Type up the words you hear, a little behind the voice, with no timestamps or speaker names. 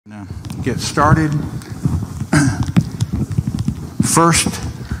Now, get started. First,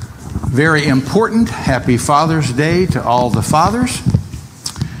 very important, happy Father's Day to all the fathers.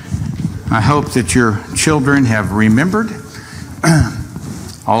 I hope that your children have remembered.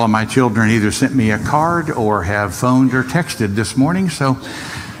 All of my children either sent me a card or have phoned or texted this morning, so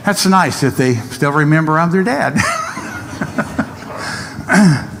that's nice that they still remember I'm their dad.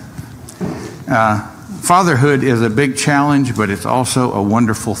 Fatherhood is a big challenge, but it's also a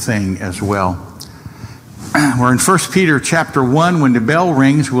wonderful thing as well. We're in 1 Peter chapter 1. When the bell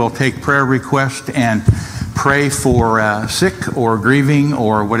rings, we'll take prayer requests and pray for sick or grieving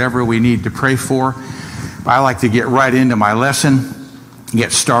or whatever we need to pray for. I like to get right into my lesson,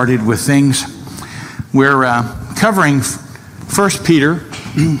 get started with things. We're covering 1 Peter,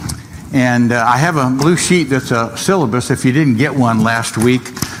 and I have a blue sheet that's a syllabus if you didn't get one last week.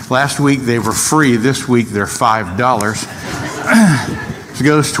 Last week they were free. This week they're $5. It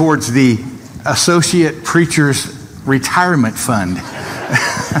goes towards the Associate Preacher's Retirement Fund.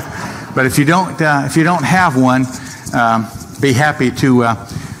 But if you don't have one, be happy to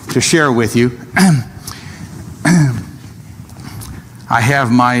share with you. I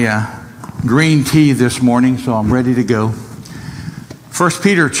have my green tea this morning, so I'm ready to go. 1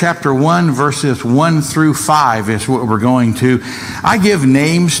 Peter chapter 1, verses 1 through 5 is what we're going to. I give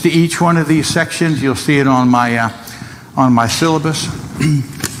names to each one of these sections. You'll see it on my syllabus.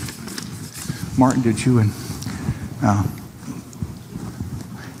 Martin, did you and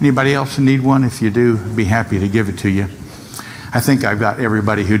anybody else need one? If you do, be happy to give it to you. I think I've got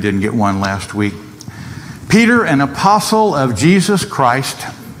everybody who didn't get one last week. Peter, an apostle of Jesus Christ,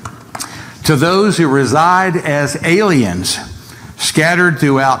 to those who reside as aliens, scattered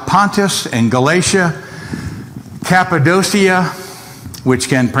throughout Pontus and Galatia, Cappadocia, which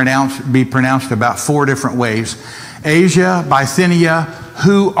can be pronounced about 4 different ways, Asia, Bithynia,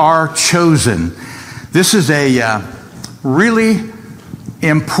 who are chosen. This is a really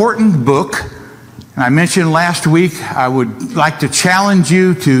important book. I mentioned last week I would like to challenge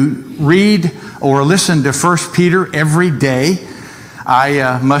you to read or listen to 1 Peter every day.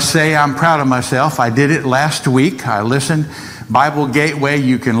 I must say I'm proud of myself. I did it last week. I listened. Bible Gateway,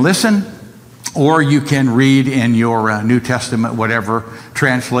 you can listen, or you can read in your New Testament, whatever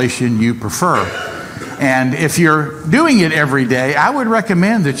translation you prefer. And if you're doing it every day, I would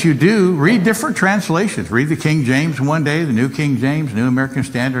recommend that you do read different translations. Read the King James one day, the New King James, New American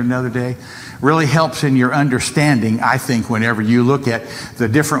Standard another day. Really helps in your understanding, I think, whenever you look at the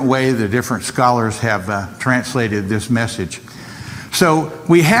different way the different scholars have translated this message. So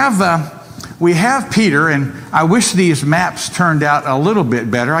we have Peter, and I wish these maps turned out a little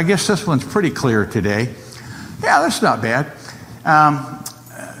bit better. I guess this one's pretty clear today. Yeah, that's not bad.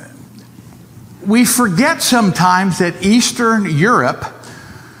 We forget sometimes that Eastern Europe,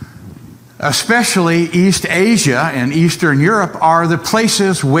 especially East Asia and Eastern Europe, are the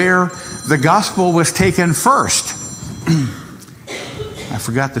places where the gospel was taken first. I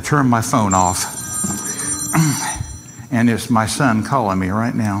forgot to turn my phone off. And it's my son calling me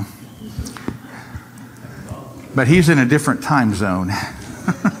right now. But he's in a different time zone.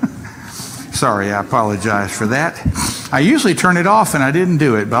 Sorry, I apologize for that. I usually turn it off and I didn't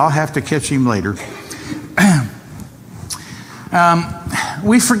do it, but I'll have to catch him later.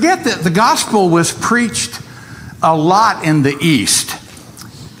 We forget that the gospel was preached a lot in the East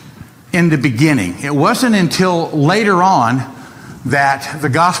in the beginning. It wasn't until later on that the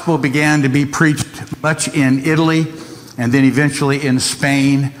gospel began to be preached much in Italy and then eventually in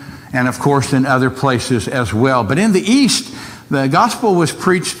Spain, and of course in other places as well. But in the East, the gospel was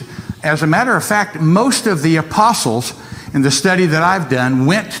preached. As a matter of fact, most of the apostles in the study that I've done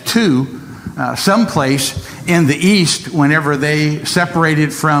went to some place in the East whenever they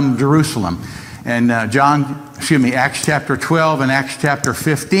separated from Jerusalem. And Acts chapter 12 and Acts chapter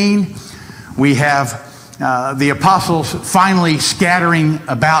 15, we have the apostles finally scattering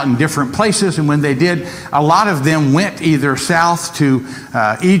about in different places, and when they did, a lot of them went either south to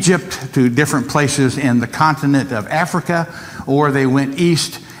Egypt, to different places in the continent of Africa, or they went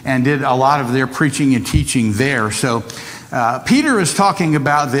east and did a lot of their preaching and teaching there. So Peter is talking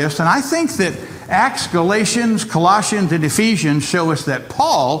about this, and I think that Acts, Galatians, Colossians, and Ephesians show us that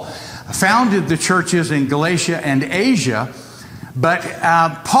Paul founded the churches in Galatia and Asia. But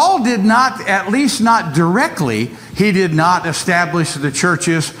Paul did not, at least not directly, he did not establish the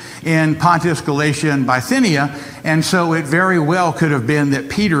churches in Pontus, Galatia, and Bithynia. And so it very well could have been that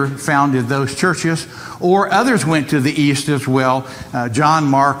Peter founded those churches, or others went to the east as well. John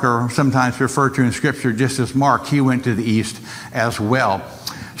Mark, or sometimes referred to in Scripture just as Mark, he went to the east as well.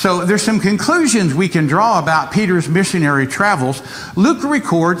 So there's some conclusions we can draw about Peter's missionary travels. Luke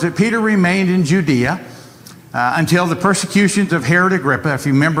records that Peter remained in Judea until the persecutions of Herod Agrippa. If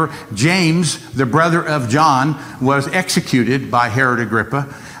you remember, James, the brother of John, was executed by Herod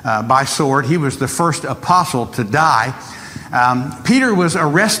Agrippa by sword. He was the first apostle to die. Peter was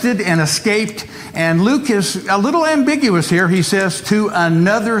arrested and escaped, and Luke is a little ambiguous here. He says, to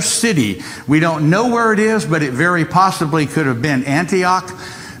another city. We don't know where it is, but it very possibly could have been Antioch,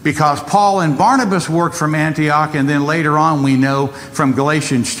 because Paul and Barnabas worked from Antioch, and then later on we know from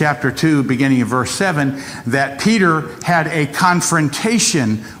Galatians chapter 2, beginning in verse 7, that Peter had a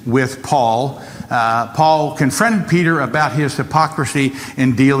confrontation with Paul. Paul confronted Peter about his hypocrisy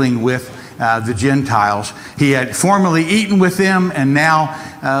in dealing with the Gentiles. He had formerly eaten with them, and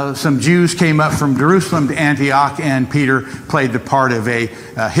now some Jews came up from Jerusalem to Antioch, and Peter played the part of a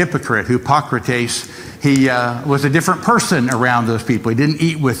hypocrite, Hypocrites. He was a different person around those people. He didn't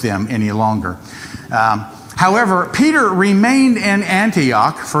eat with them any longer. However, Peter remained in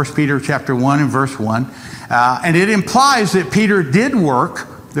Antioch, 1 Peter chapter 1 and verse 1, and it implies that Peter did work,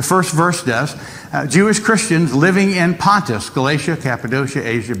 the first verse does, Jewish Christians living in Pontus, Galatia, Cappadocia,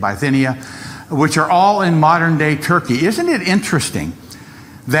 Asia, Bithynia, which are all in modern-day Turkey. Isn't it interesting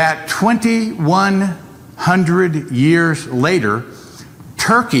that 2,100 years later,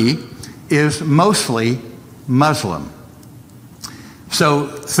 Turkey is mostly Muslim? So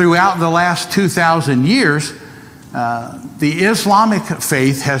throughout the last 2,000 years, the Islamic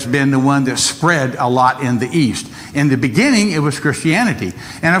faith has been the one that spread a lot in the East. In the beginning, it was Christianity.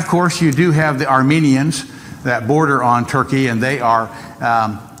 And of course, you do have the Armenians that border on Turkey, and they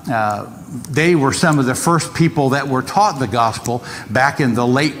were some of the first people that were taught the gospel back in the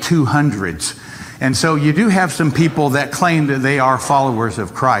late 200s. And so you do have some people that claim that they are followers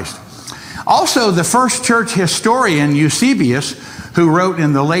of Christ. Also, the first church historian, Eusebius, who wrote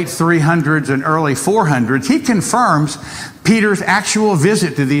in the late 300s and early 400s, he confirms Peter's actual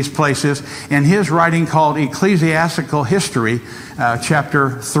visit to these places in his writing called Ecclesiastical History,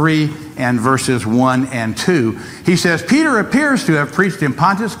 chapter 3 and verses 1 and 2. He says, Peter appears to have preached in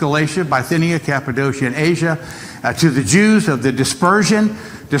Pontus, Galatia, Bithynia, Cappadocia, and Asia to the Jews of the dispersion.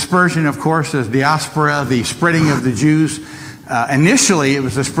 Dispersion, of course, is diaspora, the spreading of the Jews. Initially, it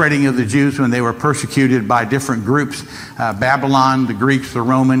was the spreading of the Jews when they were persecuted by different groups, Babylon, the Greeks, the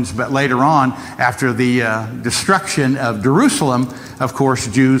Romans, but later on, after the destruction of Jerusalem, of course,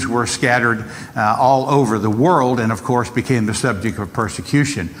 Jews were scattered all over the world, and of course became the subject of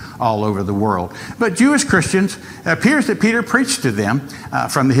persecution all over the world. But Jewish Christians, it appears that Peter preached to them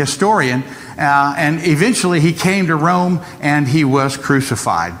from the historian, and eventually he came to Rome and he was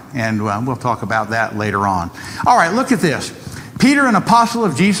crucified. And we'll talk about that later on. All right, look at this. Peter, an apostle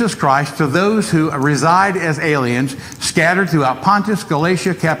of Jesus Christ, to those who reside as aliens, scattered throughout Pontus,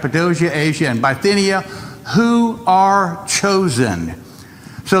 Galatia, Cappadocia, Asia, and Bithynia, who are chosen.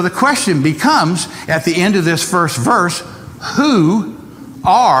 So the question becomes, at the end of this first verse, who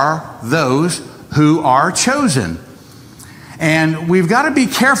are those who are chosen? And we've got to be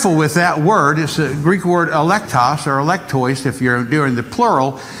careful with that word. It's a Greek word electos, or electois, if you're doing the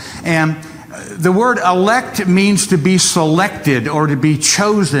plural. And the word elect means to be selected or to be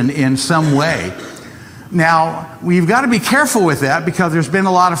chosen in some way. Now, we've got to be careful with that because there's been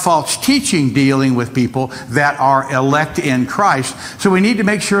a lot of false teaching dealing with people that are elect in Christ. So we need to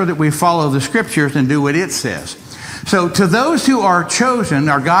make sure that we follow the scriptures and do what it says. So to those who are chosen,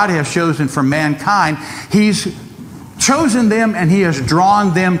 or God has chosen from mankind, He's chosen them and He has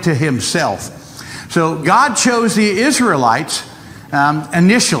drawn them to Himself. So God chose the Israelites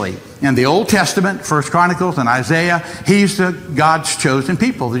initially. In the Old Testament, 1 Chronicles and Isaiah, He's God's chosen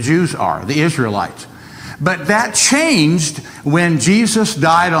people. The Jews are, the Israelites. But that changed when Jesus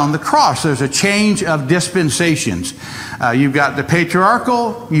died on the cross. There's a change of dispensations. You've got the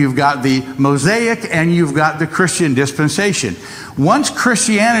patriarchal, you've got the Mosaic, and you've got the Christian dispensation. Once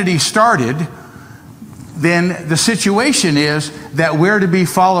Christianity started, then the situation is that we're to be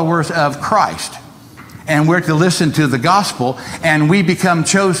followers of Christ. And we're to listen to the gospel, and we become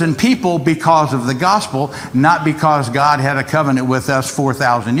chosen people because of the gospel, not because God had a covenant with us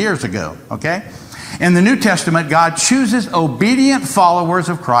 4,000 years ago, okay? In the New Testament, God chooses obedient followers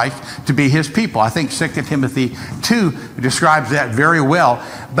of Christ to be His people. I think 2 Timothy 2 describes that very well.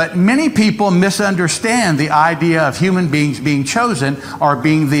 But many people misunderstand the idea of human beings being chosen or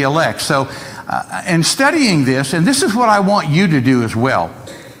being the elect. So in studying this, and this is what I want you to do as well,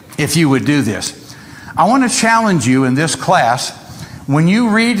 if you would do this. I want to challenge you in this class, when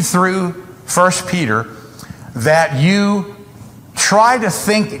you read through 1 Peter, that you try to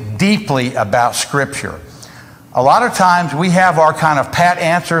think deeply about Scripture. A lot of times we have our kind of pat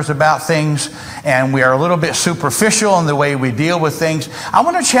answers about things, and we are a little bit superficial in the way we deal with things. I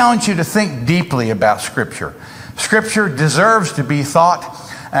want to challenge you to think deeply about Scripture. Scripture deserves to be thought,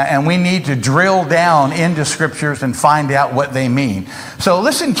 and we need to drill down into Scriptures and find out what they mean. So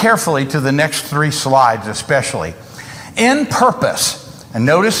listen carefully to the next 3 slides especially. In purpose, and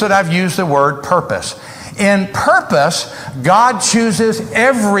notice that I've used the word purpose. In purpose, God chooses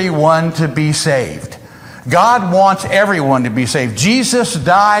everyone to be saved. God wants everyone to be saved. Jesus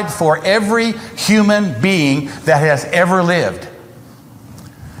died for every human being that has ever lived.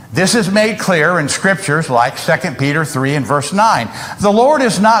 This is made clear in scriptures like 2 Peter 3 and verse 9. The Lord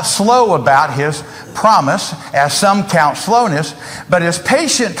is not slow about his promise, as some count slowness, but is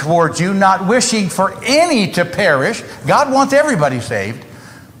patient towards you, not wishing for any to perish. God wants everybody saved,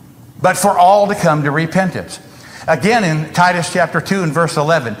 but for all to come to repentance. Again, in Titus chapter 2 and verse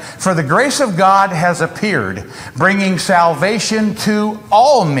 11, for the grace of God has appeared, bringing salvation to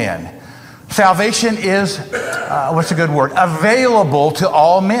all men. Salvation is, what's a good word? Available to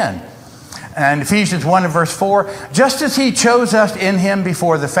all men. And Ephesians 1 and verse 4, just as he chose us in him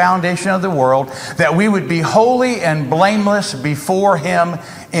before the foundation of the world, that we would be holy and blameless before him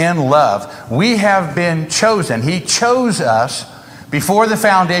in love. We have been chosen. He chose us. Before the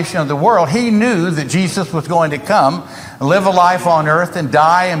foundation of the world, he knew that Jesus was going to come, live a life on earth, and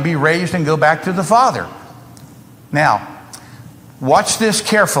die and be raised and go back to the Father. Now, watch this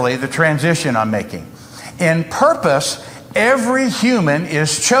carefully, the transition I'm making. In purpose, every human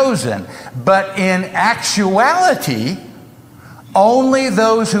is chosen, but in actuality, only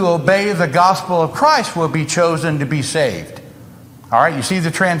those who obey the gospel of Christ will be chosen to be saved. All right, you see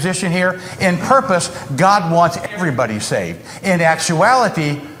the transition here? In purpose, God wants everybody saved. In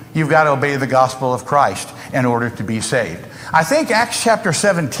actuality, you've got to obey the gospel of Christ in order to be saved. I think Acts chapter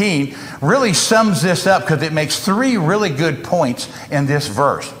 17 really sums this up because it makes 3 really good points in this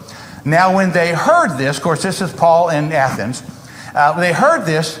verse. Now, when they heard this, of course, this is Paul in Athens. They heard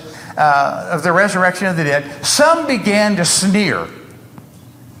this of the resurrection of the dead. Some began to sneer.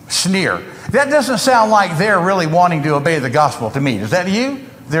 Sneer. That doesn't sound like they're really wanting to obey the gospel to me. Is that you?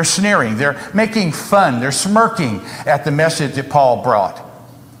 They're sneering. They're making fun. They're smirking at the message that Paul brought.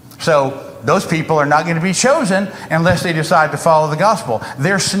 So those people are not going to be chosen unless they decide to follow the gospel.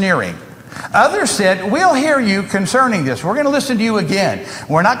 They're sneering. Others said, we'll hear you concerning this. We're going to listen to you again.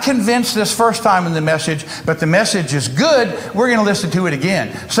 We're not convinced this first time in the message, but the message is good. We're going to listen to it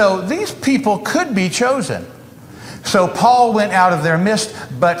again. So these people could be chosen. So Paul went out of their midst,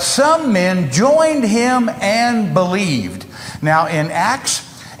 but some men joined him and believed. Now in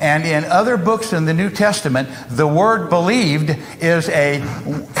Acts and in other books in the New Testament, the word believed is a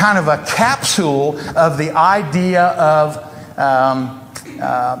kind of a capsule of the idea of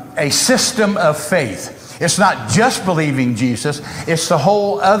a system of faith. It's not just believing Jesus, it's the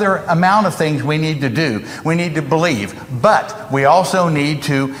whole other amount of things we need to do. We need to believe, but we also need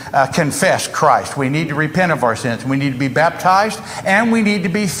to confess Christ. We need to repent of our sins. We need to be baptized, and we need to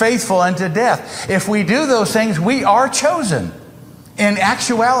be faithful unto death. If we do those things, we are chosen in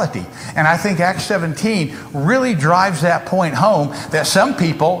actuality. And I think Acts 17 really drives that point home, that some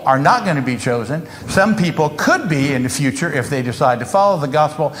people are not going to be chosen. Some people could be in the future if they decide to follow the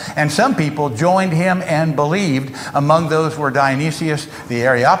gospel. And some people joined him and believed. Among those were Dionysius the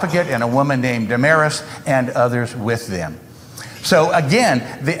Areopagite and a woman named Damaris and others with them. So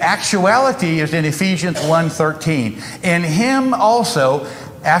again, the actuality is in Ephesians 1:13. In him also,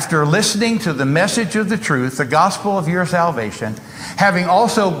 after listening to the message of the truth, the gospel of your salvation, having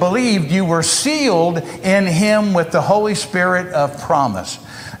also believed, you were sealed in him with the Holy Spirit of promise.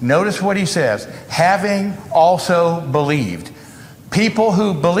 Notice what he says, having also believed. People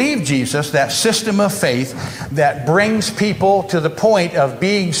who believe Jesus, that system of faith that brings people to the point of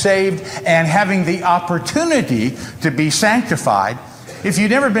being saved and having the opportunity to be sanctified. If you've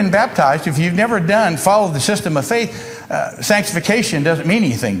never been baptized, if you've never followed the system of faith, sanctification doesn't mean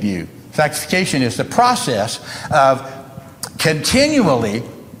anything to you. Sanctification is the process of continually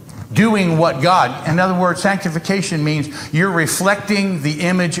doing what God, in other words, sanctification means you're reflecting the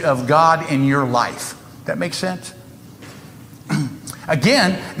image of God in your life. That makes sense?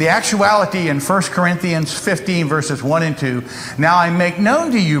 Again, the actuality in 1 Corinthians 15 verses 1 and 2. Now I make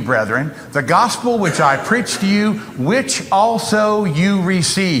known to you, brethren, the gospel which I preached to you, which also you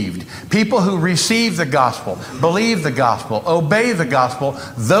received. People who receive the gospel, believe the gospel, obey the gospel,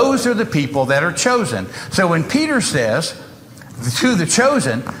 those are the people that are chosen. So when Peter says to the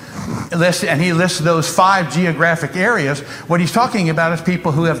chosen, and he lists those 5 geographic areas, what he's talking about is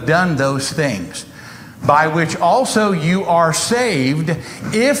people who have done those things. by which also you are saved,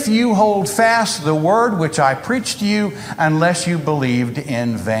 if you hold fast the word which I preached to you, unless you believed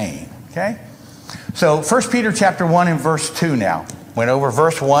in vain. Okay? So 1 Peter chapter 1 and verse 2 now. Went over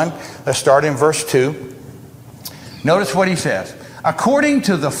verse 1. Let's start in verse 2. Notice what he says. According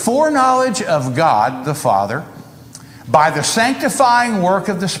to the foreknowledge of God the Father, by the sanctifying work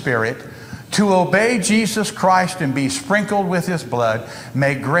of the Spirit, to obey Jesus Christ and be sprinkled with his blood,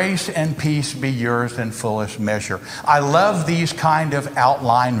 may grace and peace be yours in fullest measure. I love these kind of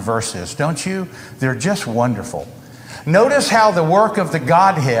outline verses, don't you? They're just wonderful. Notice how the work of the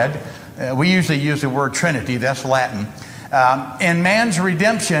Godhead, we usually use the word Trinity, that's Latin. In man's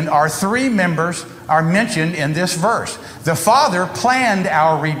redemption, our three members are mentioned in this verse. The Father planned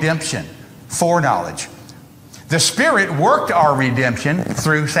our redemption, foreknowledge. The Spirit worked our redemption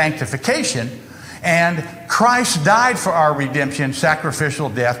through sanctification, and Christ died for our redemption, sacrificial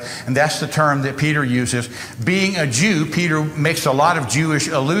death, and that's the term that Peter uses. Being a Jew, Peter makes a lot of Jewish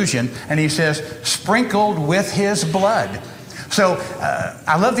allusion, and he says, sprinkled with his blood. So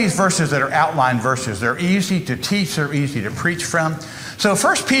I love these verses that are outline verses. They're easy to teach, they're easy to preach from. So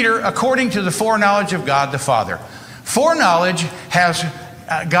 1 Peter, according to the foreknowledge of God the Father. Foreknowledge has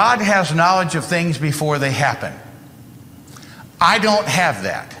God has knowledge of things before they happen. I don't have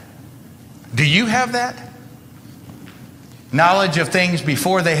that. Do you have that? Knowledge of things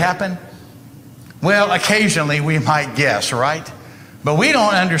before they happen? Well, occasionally we might guess, right? But we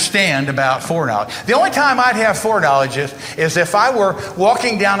don't understand about foreknowledge. The only time I'd have foreknowledge is if I were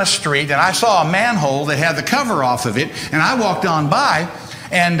walking down a street and I saw a manhole that had the cover off of it, and I walked on by,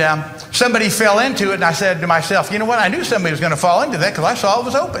 and somebody fell into it, and I said to myself, you know what, I knew somebody was going to fall into that because I saw it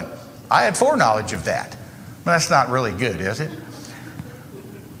was open. I had foreknowledge of that. Well, that's not really good, is it?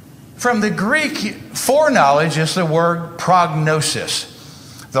 From the Greek, foreknowledge is the word prognosis.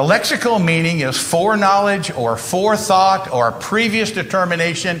 The lexical meaning is foreknowledge or forethought or previous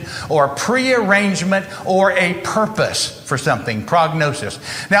determination or prearrangement or a purpose for something, prognosis.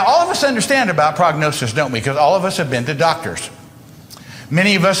 Now, all of us understand about prognosis, don't we? Because all of us have been to doctors.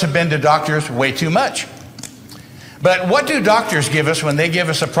 Many of us have been to doctors way too much. But what do doctors give us when they give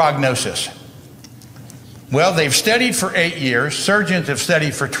us a prognosis? Well, they've studied for 8 years. Surgeons have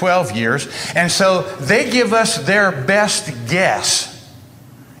studied for 12 years. And so they give us their best guess.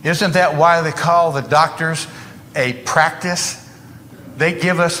 Isn't that why they call the doctors a practice? They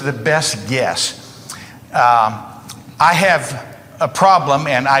give us the best guess. I have a problem,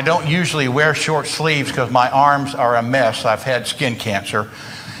 and I don't usually wear short sleeves because my arms are a mess. I've had skin cancer.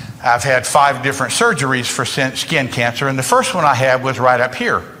 I've had 5 different surgeries for skin cancer, and the first one I had was right up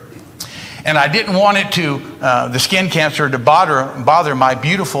here. And I didn't want it to, the skin cancer to bother my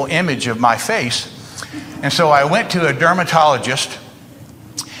beautiful image of my face. And so I went to a dermatologist,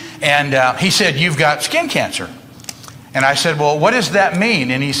 and he said, you've got skin cancer. And I said, well, what does that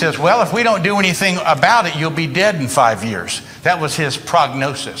mean? And he says, well, if we don't do anything about it, you'll be dead in 5 years. That was his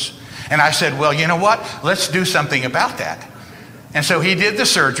prognosis. And I said, well, you know what? Let's do something about that. And so he did the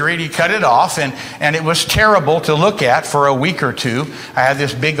surgery, and he cut it off, and it was terrible to look at for a week or two. I had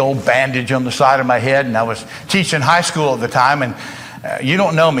this big old bandage on the side of my head, and I was teaching high school at the time, and you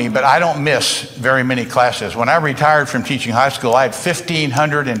don't know me, but I don't miss very many classes. When I retired from teaching high school, I had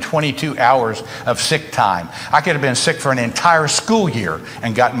 1,522 hours of sick time. I could have been sick for an entire school year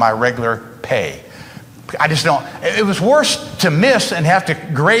and gotten my regular pay. I just don't. It was worse to miss and have to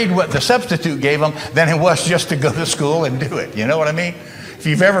grade what the substitute gave them than it was just to go to school and do it. You know what I mean? If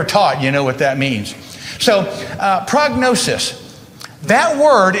you've ever taught, you know what that means. So, prognosis. That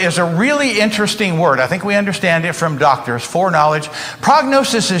word is a really interesting word. I think we understand it from doctors, foreknowledge.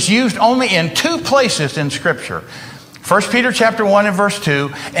 Prognosis is used only in 2 places in Scripture. 1 Peter chapter 1 and verse 2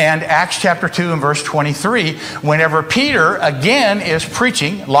 and Acts chapter 2 and verse 23. Whenever Peter, again, is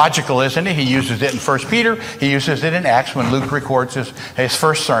preaching, logical, isn't it? He uses it in 1 Peter. He uses it in Acts when Luke records his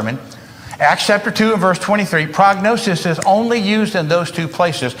first sermon. Acts chapter 2 and verse 23, prognosis is only used in those 2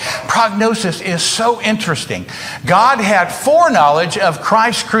 places. Prognosis is so interesting. God had foreknowledge of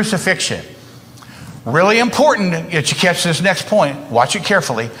Christ's crucifixion. Really important that you catch this next point. Watch it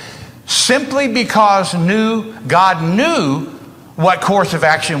carefully. Simply because God knew what course of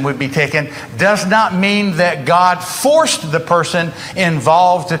action would be taken does not mean that God forced the person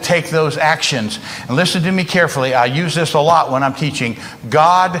involved to take those actions. And listen to me carefully. I use this a lot when I'm teaching.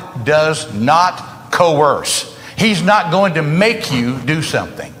 God does not coerce. He's not going to make you do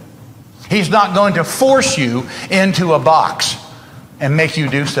something. He's not going to force you into a box and make you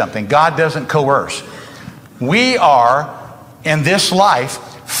do something. God doesn't coerce. We are, in this life,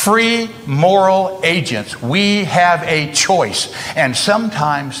 free moral agents. We have a choice. And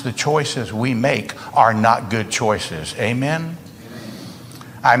sometimes the choices we make are not good choices. Amen?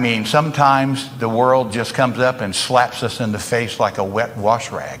 I mean, sometimes the world just comes up and slaps us in the face like a wet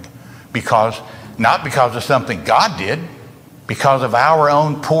wash rag. Not because of something God did, because of our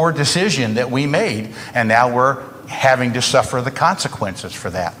own poor decision that we made. And now we're having to suffer the consequences for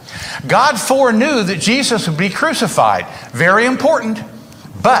that. God foreknew that Jesus would be crucified. Very important.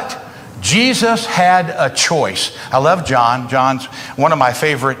 But Jesus had a choice. I love John. John's one of my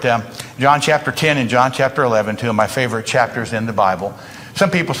favorite, John chapter 10 and John chapter 11, two of my favorite chapters in the Bible. Some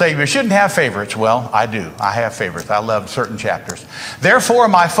people say we shouldn't have favorites. Well, I do. I have favorites. I love certain chapters. Therefore,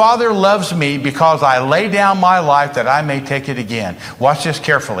 my Father loves me because I lay down my life that I may take it again. Watch this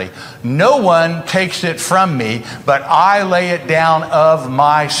carefully. No one takes it from me, but I lay it down of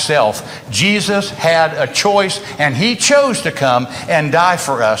myself. Jesus had a choice, and he chose to come and die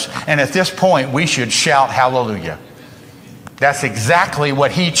for us. And at this point, we should shout hallelujah. That's exactly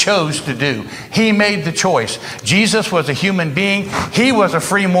what he chose to do. He made the choice. Jesus was a human being. He was a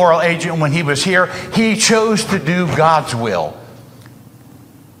free moral agent when he was here. He chose to do God's will.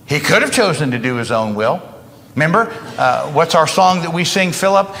 He could have chosen to do his own will. Remember, what's our song that we sing,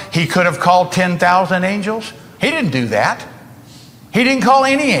 Philip? He could have called 10,000 angels. He didn't do that. He didn't call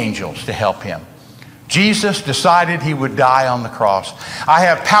any angels to help him. Jesus decided he would die on the cross. I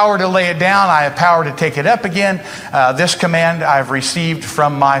have power to lay it down. I have power to take it up again. This command I've received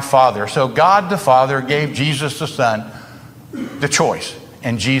from my Father. So God the Father gave Jesus the Son the choice.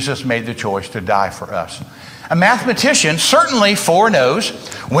 And Jesus made the choice to die for us. A mathematician certainly foreknows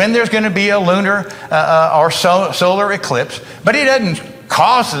when there's going to be a lunar or solar eclipse. But he doesn't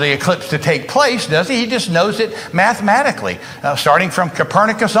cause the eclipse to take place, does he? He just knows it mathematically. Starting from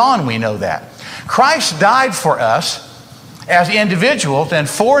Copernicus on, we know that. Christ died for us as individuals and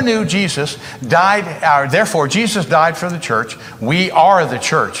foreknew Jesus died. Therefore, Jesus died for the church. We are the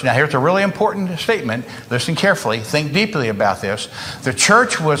church. Now, here's a really important statement. Listen carefully. Think deeply about this. The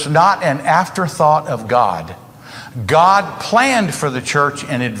church was not an afterthought of God. God planned for the church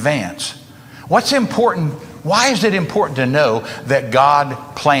in advance. What's important? Why is it important to know that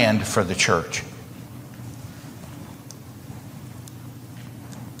God planned for the church?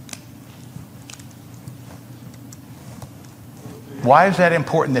 Why is that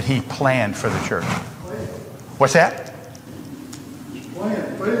important that he planned for the church? What's that? His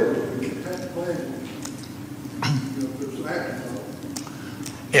plan failed.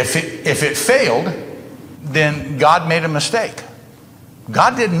 If it failed, then God made a mistake.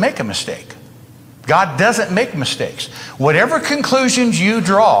 God didn't make a mistake. God doesn't make mistakes. Whatever conclusions you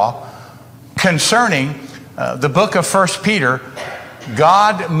draw concerning the book of 1 Peter,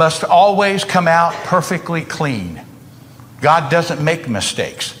 God must always come out perfectly clean. God doesn't make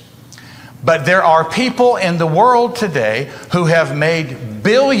mistakes. But there are people in the world today who have made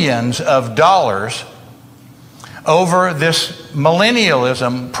billions of dollars over this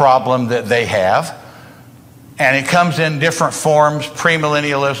millennialism problem that they have. And it comes in different forms: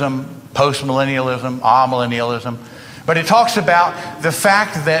 premillennialism, postmillennialism, amillennialism. But it talks about the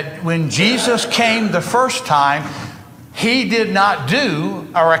fact that when Jesus came the first time, he did not do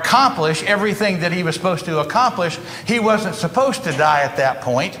or accomplish everything that he was supposed to accomplish. He wasn't supposed to die at that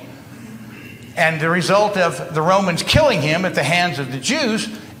point. And the result of the Romans killing him at the hands of the Jews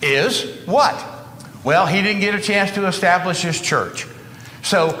is what? Well, he didn't get a chance to establish his church.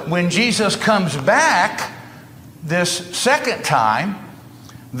 So when Jesus comes back this second time,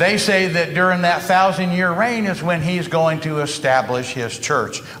 they say that during that 1,000-year reign is when he's going to establish his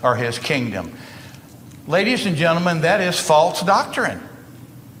church or his kingdom. Ladies and gentlemen, that is false doctrine.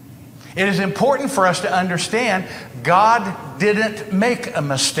 It is important for us to understand God didn't make a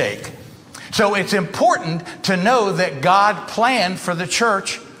mistake. So it's important to know that God planned for the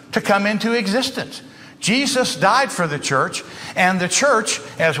church to come into existence. Jesus died for the church, and the church,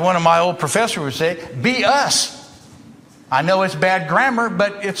 as one of my old professors would say, be us. I know it's bad grammar,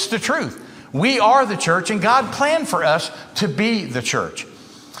 but it's the truth. We are the church, and God planned for us to be the church.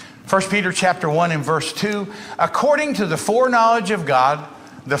 1 Peter chapter 1 and verse 2, according to the foreknowledge of God,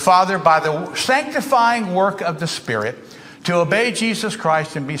 the Father, by the sanctifying work of the Spirit, to obey Jesus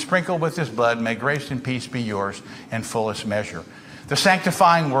Christ and be sprinkled with his blood, may grace and peace be yours in fullest measure. The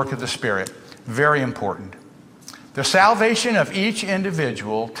sanctifying work of the Spirit, very important. The salvation of each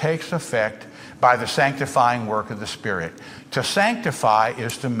individual takes effect by the sanctifying work of the Spirit. To sanctify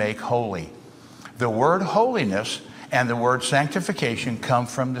is to make holy. The word holiness and the word sanctification come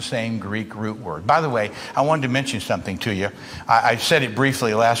from the same Greek root word. By the way, I wanted to mention something to you. I said it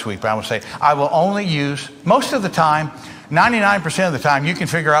briefly last week, but I will say I will only use, most of the time, 99% of the time, you can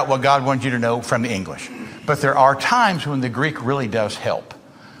figure out what God wants you to know from the English. But there are times when the Greek really does help.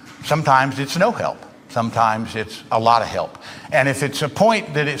 Sometimes it's no help. Sometimes it's a lot of help. And if it's a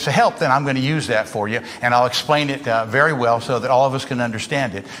point that it's a help, then I'm going to use that for you. And I'll explain it very well so that all of us can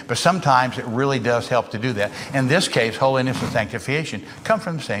understand it. But sometimes it really does help to do that. In this case, holiness and sanctification come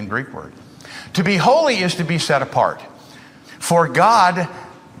from the same Greek word. To be holy is to be set apart for God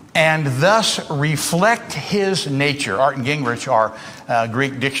and thus reflect his nature. Art and Gingrich are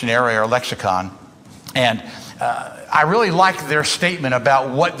Greek dictionary or lexicon. And I really like their statement about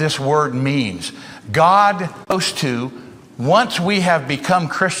what this word means. God is supposed to, once we have become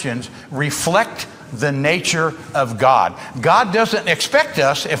Christians, reflect the nature of God. God doesn't expect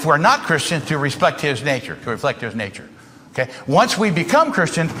us, if we're not Christians, to reflect his nature, Okay? Once we become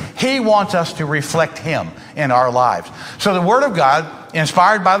Christians, he wants us to reflect him in our lives. So the Word of God,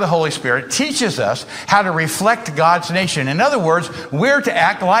 inspired by the Holy Spirit, teaches us how to reflect God's nature. In other words, we're to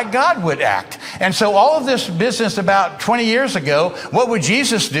act like God would act. And so all of this business about 20 years ago, what would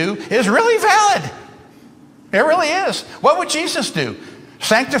Jesus do, is really valid. It really is. What would Jesus do?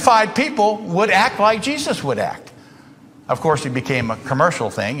 Sanctified people would act like Jesus would act. Of course, it became a commercial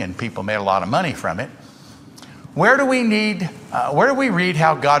thing, and people made a lot of money from it. Where do we read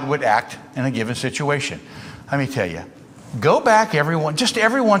how God would act in a given situation? Let me tell you. Go back every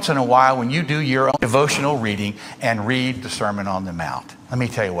once in a while when you do your own devotional reading and read the Sermon on the Mount. Let me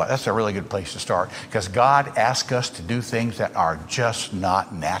tell you what, that's a really good place to start, because God asks us to do things that are just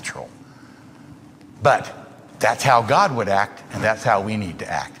not natural. But that's how God would act, and that's how we need to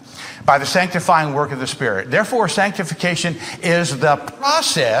act. By the sanctifying work of the Spirit. Therefore, sanctification is the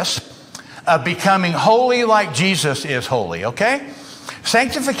process of becoming holy like Jesus is holy, okay?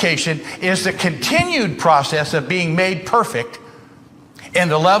 Sanctification is the continued process of being made perfect in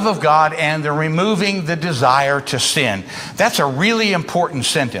the love of God and the removing the desire to sin. That's a really important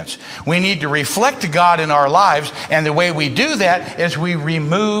sentence. We need to reflect God in our lives, and the way we do that is we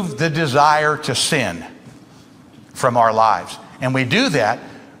remove the desire to sin from our lives. And we do that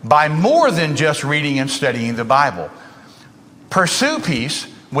by more than just reading and studying the Bible. Pursue peace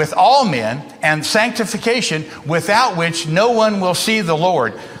with all men and sanctification, without which no one will see the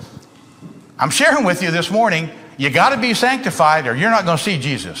Lord. I'm sharing with you this morning, you got to be sanctified or you're not going to see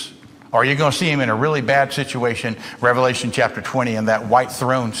Jesus. Or you're going to see him in a really bad situation, Revelation chapter 20, in that white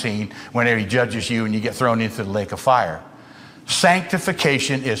throne scene, whenever he judges you and you get thrown into the lake of fire.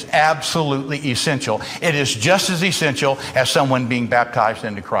 Sanctification is absolutely essential. It is just as essential as someone being baptized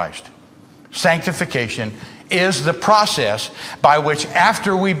into Christ. Sanctification is the process by which,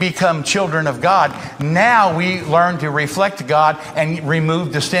 after we become children of God, now we learn to reflect God and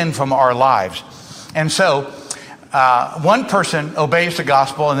remove the sin from our lives. And so, one person obeys the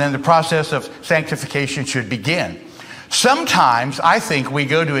gospel, and then the process of sanctification should begin. Sometimes I think we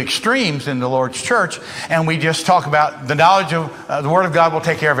go to extremes in the Lord's church, and we just talk about the knowledge of the Word of God will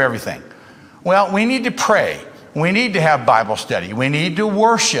take care of everything. Well, we need to pray. We need to have Bible study. We need to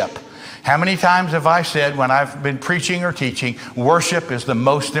worship. How many times have I said when I've been preaching or teaching, worship is the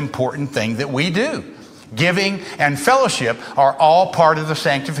most important thing that we do? Giving and fellowship are all part of the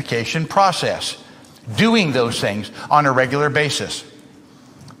sanctification process. Doing those things on a regular basis.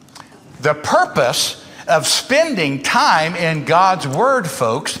 The purpose of spending time in God's Word,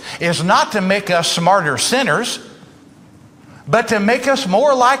 folks, is not to make us smarter sinners, but to make us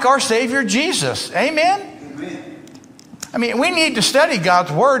more like our Savior Jesus. Amen? Amen. I mean, we need to study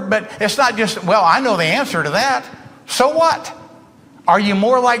God's Word, but it's not just, well, I know the answer to that. So what? Are you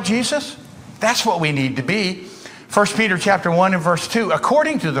more like Jesus? That's what we need to be. 1 Peter chapter 1 and verse 2,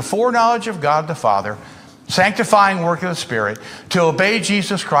 according to the foreknowledge of God the Father, sanctifying work of the Spirit, to obey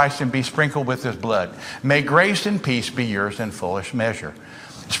Jesus Christ and be sprinkled with his blood. May grace and peace be yours in fullest measure.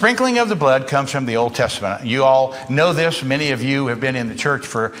 Sprinkling of the blood comes from the Old Testament. You all know this. Many of you have been in the church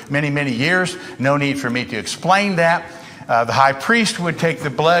for many, many years. No need for me to explain that. The high priest would take the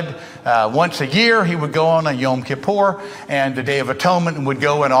blood once a year. He would go on a Yom Kippur, and the Day of Atonement, and would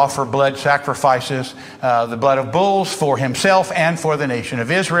go and offer blood sacrifices, the blood of bulls for himself and for the nation of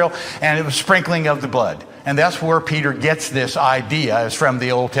Israel. And it was sprinkling of the blood. And that's where Peter gets this idea, is from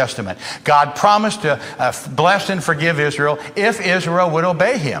the Old Testament. God promised to bless and forgive Israel if Israel would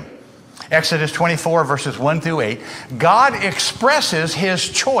obey him. Exodus 24 verses 1 through 8. God expresses his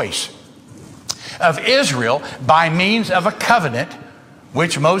choice of Israel by means of a covenant,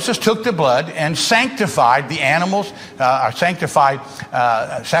 which Moses took the blood and sanctified the animals,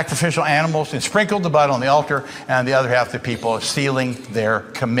 sacrificial animals, and sprinkled the blood on the altar, and the other half of the people sealing their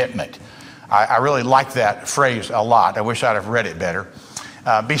commitment. I really like that phrase a lot. I wish I'd have read it better.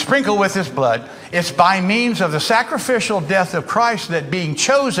 Be sprinkled with his blood. It's by means of the sacrificial death of Christ that being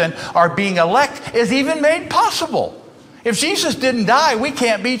chosen or being elect is even made possible. If Jesus didn't die, we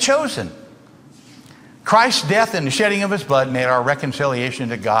can't be chosen. Christ's death and the shedding of his blood made our reconciliation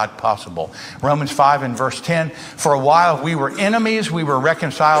to God possible. Romans 5 and verse 10, for a while we were enemies, we were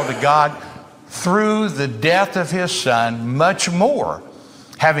reconciled to God through the death of his Son. Much more,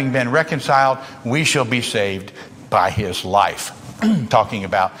 having been reconciled, we shall be saved by his life. Talking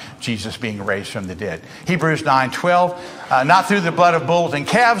about Jesus being raised from the dead. Hebrews 9:12, not through the blood of bulls and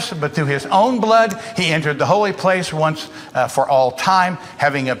calves, but through his own blood, he entered the holy place once for all time,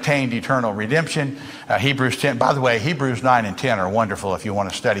 having obtained eternal redemption. Hebrews 10, by the way, Hebrews 9 and 10 are wonderful if you want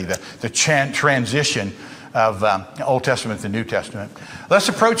to study the transition of Old Testament to New Testament. Let's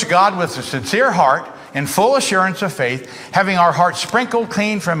approach God with a sincere heart in full assurance of faith, having our hearts sprinkled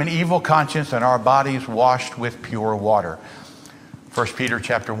clean from an evil conscience and our bodies washed with pure water. 1 Peter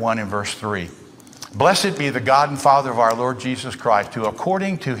chapter 1 and verse 3. Blessed be the God and Father of our Lord Jesus Christ, who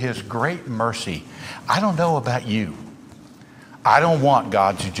according to his great mercy, I don't know about you, I don't want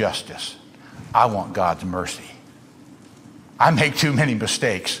God's justice. I want God's mercy. I make too many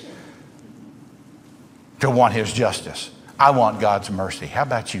mistakes to want his justice. I want God's mercy. How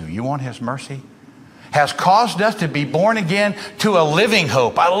about you? You want his mercy? Has caused us to be born again to a living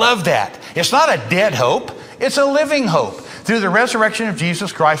hope. I love that. It's not a dead hope. It's a living hope through the resurrection of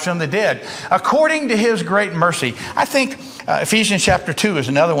Jesus Christ from the dead, according to his great mercy. I think Ephesians chapter 2 is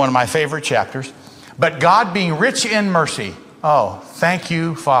another one of my favorite chapters. But God being rich in mercy. Oh, thank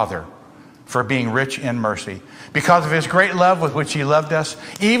you, Father, for being rich in mercy. Because of his great love with which he loved us,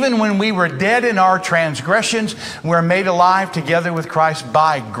 even when we were dead in our transgressions, we're made alive together with Christ.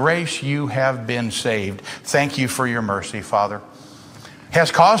 By grace you have been saved. Thank you for your mercy, Father.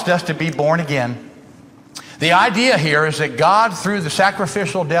 Has caused us to be born again. The idea here is that God, through the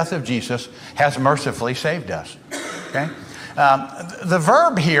sacrificial death of Jesus, has mercifully saved us. Okay? The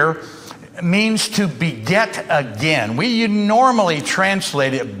verb here means to beget again. We normally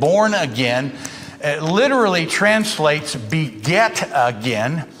translate it born again. It literally translates beget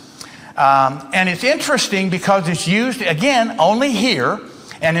again. And it's interesting because it's used again only here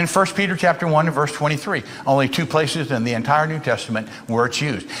and in 1 Peter chapter 1 and verse 23. Only two places in the entire New Testament where it's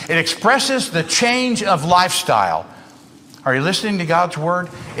used. It expresses the change of lifestyle. Are you listening to God's word?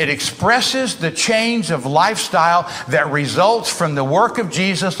 It expresses the change of lifestyle that results from the work of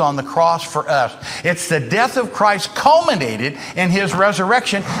Jesus on the cross for us. It's the death of Christ culminated in his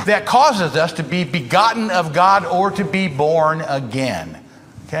resurrection that causes us to be begotten of God or to be born again.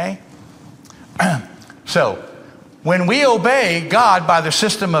 Okay? So, when we obey God by the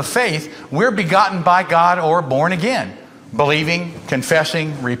system of faith, we're begotten by God or born again. Believing,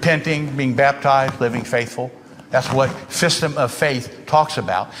 confessing, repenting, being baptized, living faithful. That's what system of faith talks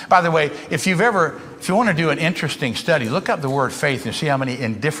about. By the way, if you want to do an interesting study, look up the word faith and see how many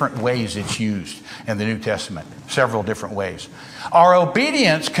in different ways it's used in the New Testament. Several different ways. Our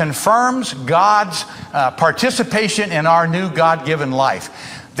obedience confirms God's participation in our new God-given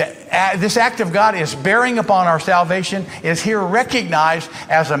life. This act of God is bearing upon our salvation is here recognized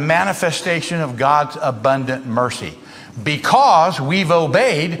as a manifestation of God's abundant mercy. Because we've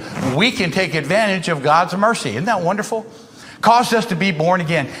obeyed, we can take advantage of God's mercy. Isn't that wonderful? Caused us to be born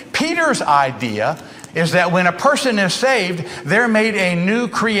again. Peter's idea is that when a person is saved, they're made a new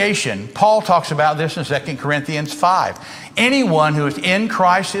creation. Paul talks about this in 2 Corinthians 5. Anyone who is in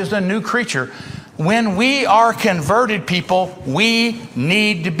Christ is a new creature. When we are converted people, we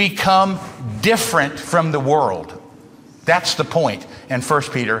need to become different from the world. That's the point in 1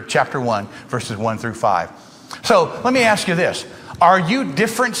 Peter chapter 1, verses 1 through 5. So let me ask you this. Are you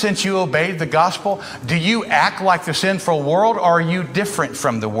different since you obeyed the gospel? Do you act like the sinful world, or are you different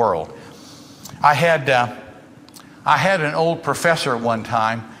from the world? I had an old professor one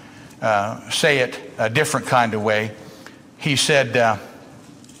time say it a different kind of way. He said, let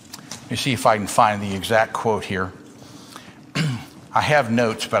me see if I can find the exact quote here. I have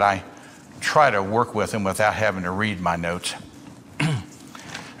notes, but I try to work with them without having to read my notes.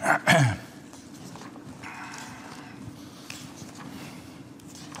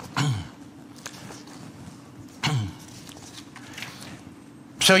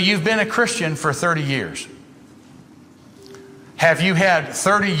 So you've been a Christian for 30 years. Have you had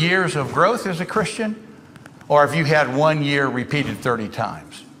 30 years of growth as a Christian? Or have you had 1 year repeated 30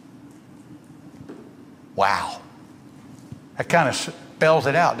 times? Wow. That kind of spells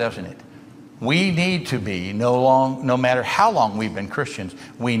it out, doesn't it? We need to be, no matter how long we've been Christians,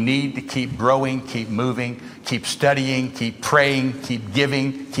 we need to keep growing, keep moving, keep studying, keep praying, keep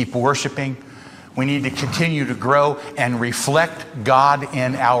giving, keep worshiping. We need to continue to grow and reflect God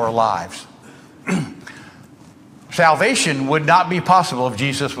in our lives. Salvation would not be possible if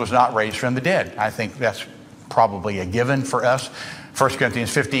Jesus was not raised from the dead. I think that's probably a given for us. 1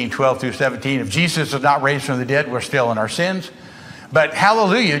 Corinthians 15, 12 through 17. If Jesus is not raised from the dead, we're still in our sins. But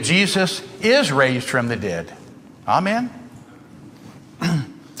hallelujah, Jesus is raised from the dead. Amen.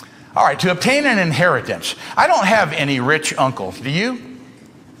 All right, to obtain an inheritance. I don't have any rich uncles. Do you?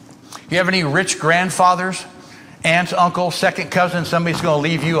 You have any rich grandfathers, aunts, uncles, second cousins, somebody's going to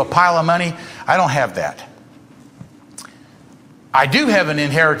leave you a pile of money? I don't have that. I do have an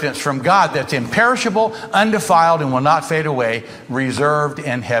inheritance from God that's imperishable, undefiled, and will not fade away, reserved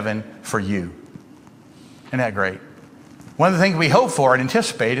in heaven for you. Isn't that great? One of the things we hope for and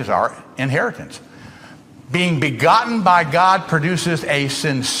anticipate is our inheritance. Being begotten by God produces a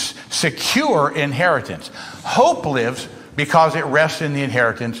secure inheritance. Hope lives because it rests in the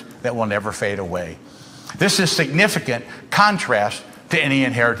inheritance that will never fade away. This is significant contrast to any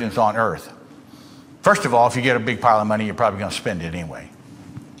inheritance on earth. First of all, if you get a big pile of money, you're probably going to spend it anyway,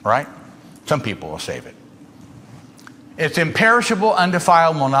 right? Some people will save it. It's imperishable,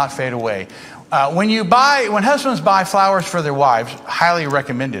 undefiled, and will not fade away. When husbands buy flowers for their wives, highly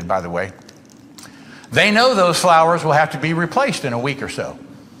recommended, by the way, they know those flowers will have to be replaced in a week or so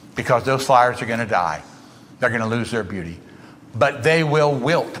because those flowers are going to die. They're going to lose their beauty. But they will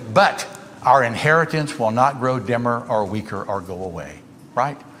wilt. But our inheritance will not grow dimmer or weaker or go away,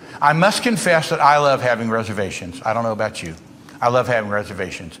 right? I must confess that I love having reservations. I don't know about you. I love having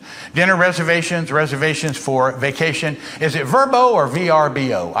reservations. Dinner reservations, reservations for vacation. Is it Verbo or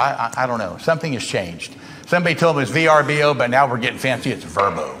VRBO? I don't know. Something has changed. Somebody told me it's VRBO, but now we're getting fancy. It's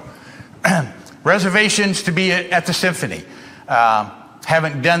Verbo. Reservations to be at the symphony.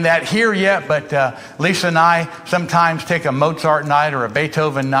 Haven't done that here yet, but Lisa and I sometimes take a Mozart night or a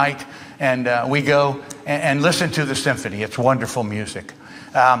Beethoven night, and we go and listen to the symphony. It's wonderful music.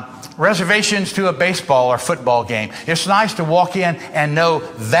 Reservations to a baseball or football game. It's nice to walk in and know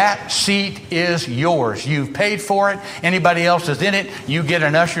that seat is yours. You've paid for it. Anybody else is in it, you get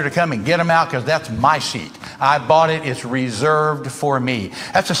an usher to come and get them out because that's my seat. I bought it. It's reserved for me.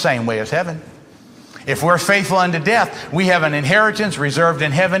 That's the same way as heaven. If we're faithful unto death, we have an inheritance reserved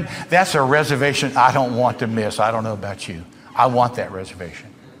in heaven. That's a reservation I don't want to miss. I don't know about you. I want that reservation.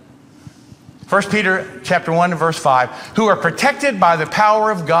 1 Peter chapter 1 verse 5, who are protected by the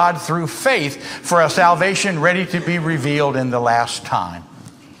power of God through faith for a salvation ready to be revealed in the last time.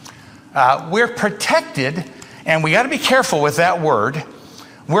 We're protected, and we got to be careful with that word.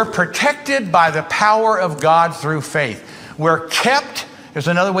 We're protected by the power of God through faith. We're kept, there's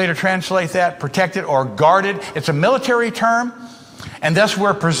another way to translate that, protected or guarded. It's a military term, and thus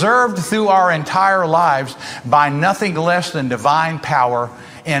we're preserved through our entire lives by nothing less than divine power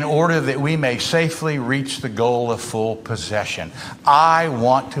in order that we may safely reach the goal of full possession. I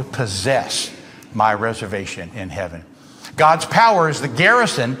want to possess my reservation in heaven. God's power is the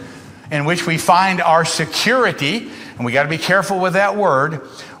garrison in which we find our security, and we got to be careful with that word.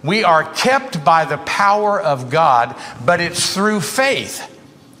 We are kept by the power of God, but it's through faith.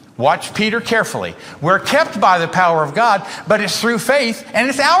 Watch Peter carefully. We're kept by the power of God, but it's through faith, and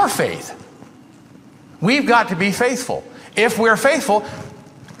it's our faith. We've got to be faithful. If we're faithful,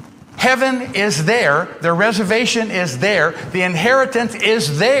 heaven is there, the reservation is there, the inheritance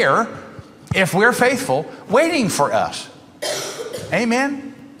is there, if we're faithful, waiting for us. Amen?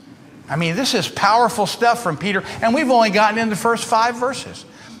 I mean, this is powerful stuff from Peter, and we've only gotten in the first 5 verses.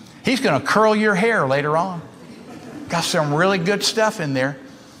 He's going to curl your hair later on. Got some really good stuff in there.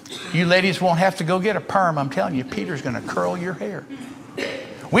 You ladies won't have to go get a perm. I'm telling you, Peter's going to curl your hair.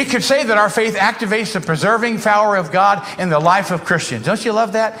 We could say that our faith activates the preserving power of God in the life of Christians. Don't you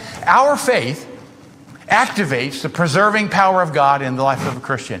love that? Our faith activates the preserving power of God in the life of a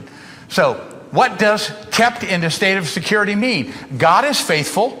Christian. So, what does kept in a state of security mean? God is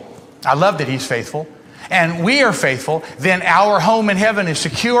faithful. I love that he's faithful. And we are faithful. Then our home in heaven is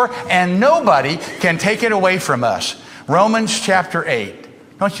secure, and nobody can take it away from us. Romans chapter 8.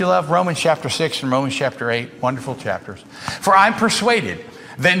 Don't you love Romans chapter 6 and Romans chapter 8? Wonderful chapters. For I'm persuaded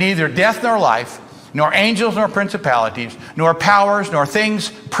that neither death nor life, nor angels nor principalities, nor powers, nor things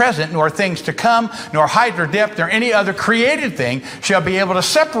present, nor things to come, nor height or depth, nor any other created thing shall be able to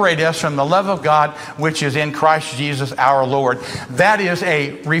separate us from the love of God which is in Christ Jesus our Lord. That is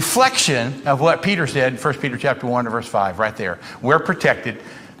a reflection of what Peter said, 1 Peter chapter 1 verse 5, right there. We're protected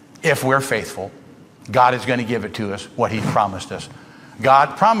if we're faithful. God is going to give it to us, what he's promised us.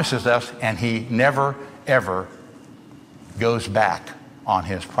 God promises us, and he never, ever goes back on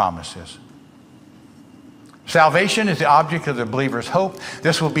his promises. Salvation is the object of the believer's hope.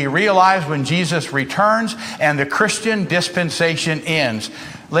 This will be realized when Jesus returns and the Christian dispensation ends.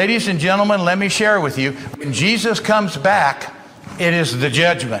 Ladies and gentlemen, let me share with you, when Jesus comes back, it is the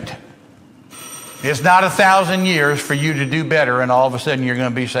judgment. It's not 1,000 years for you to do better and all of a sudden you're going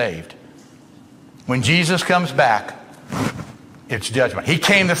to be saved. When Jesus comes back, it's judgment. He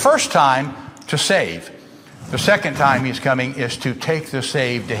came the first time to save. The second time he's coming is to take the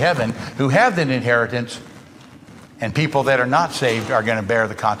saved to heaven who have an inheritance, and people that are not saved are going to bear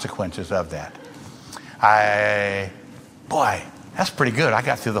the consequences of that. Boy, that's pretty good. I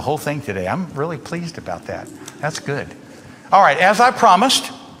got through the whole thing today. I'm really pleased about that. That's good. All right, as I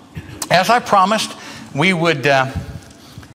promised, we would